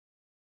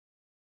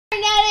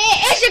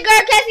it's your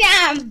girl Cassie.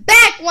 I'm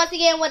back once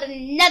again with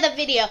another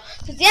video.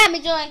 So today I'm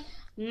enjoying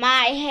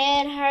my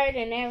head hurt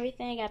and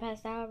everything. I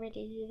passed out already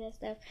to do that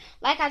stuff.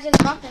 Like I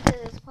just bumped into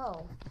this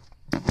pole.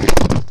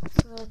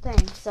 It's a little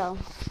thing. So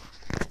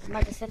I'm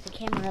about to set the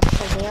camera up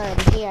because they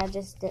already here. I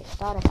just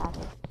thought about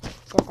it.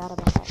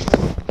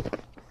 That.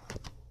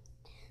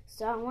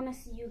 So I want to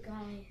see you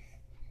guys.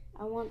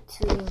 I want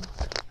to,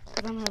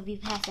 because I'm going to be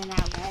passing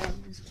out right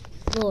on this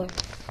floor.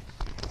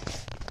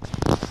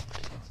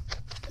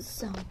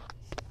 So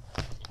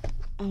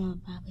I'm going to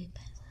probably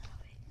pass out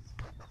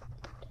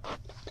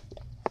already.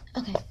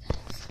 Okay,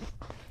 guys.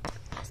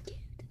 Let's get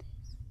into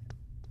this.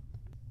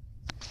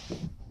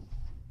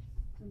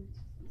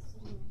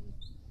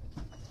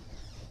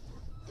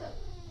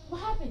 What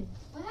happened?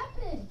 What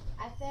happened?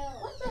 I fell.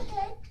 What the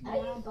heck? How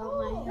you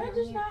fall? That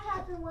does not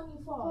happen when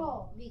you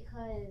fall.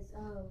 Because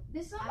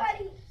Did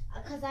somebody?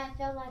 because I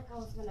felt like I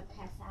was gonna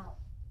pass out.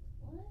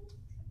 What?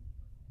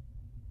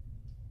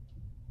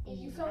 And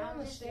You fell on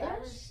the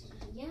stairs?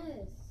 Yes.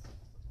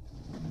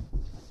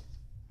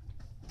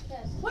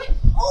 Wait!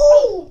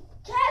 Oh,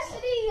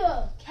 Cassidy!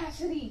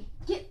 Cassidy,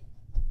 get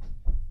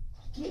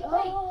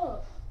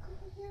up!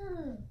 Come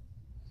here,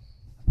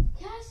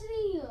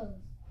 Cassidy!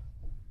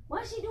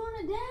 Why's she doing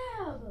a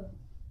dab?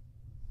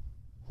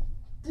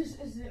 This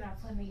is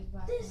not funny.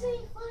 This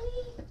ain't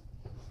funny.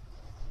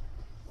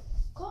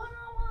 Call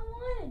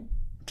 911.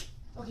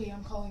 Okay,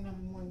 I'm calling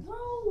 911.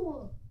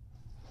 Bro,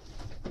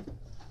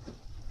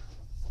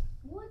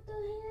 what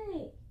the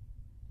heck?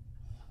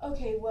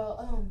 Okay,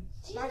 well,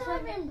 She's my not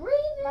friend, even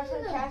breathing. my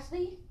friend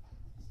Cassidy,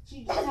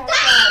 she just had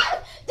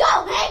Stop!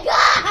 Don't hang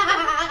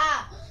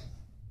up!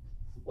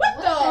 What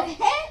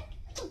the heck?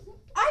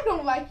 I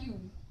don't like you.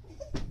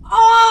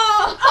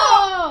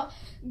 Oh,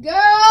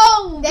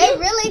 girl! They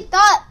really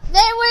thought they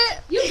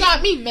were. You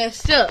got me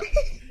messed up. Put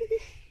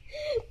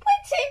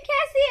Team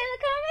Cassie in the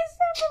comments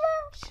down below.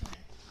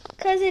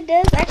 Cause it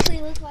does actually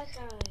look like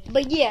I.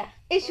 But yeah,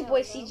 it's your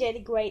boy CJ the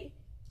Great.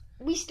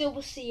 We still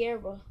with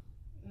Sierra.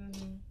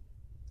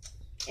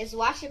 It's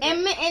washable.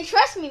 And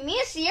trust me, me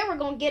and Sierra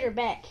gonna get her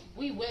back.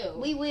 We will.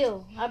 We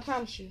will. I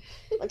promise you.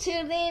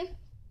 Until then,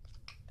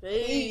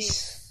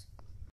 Peace.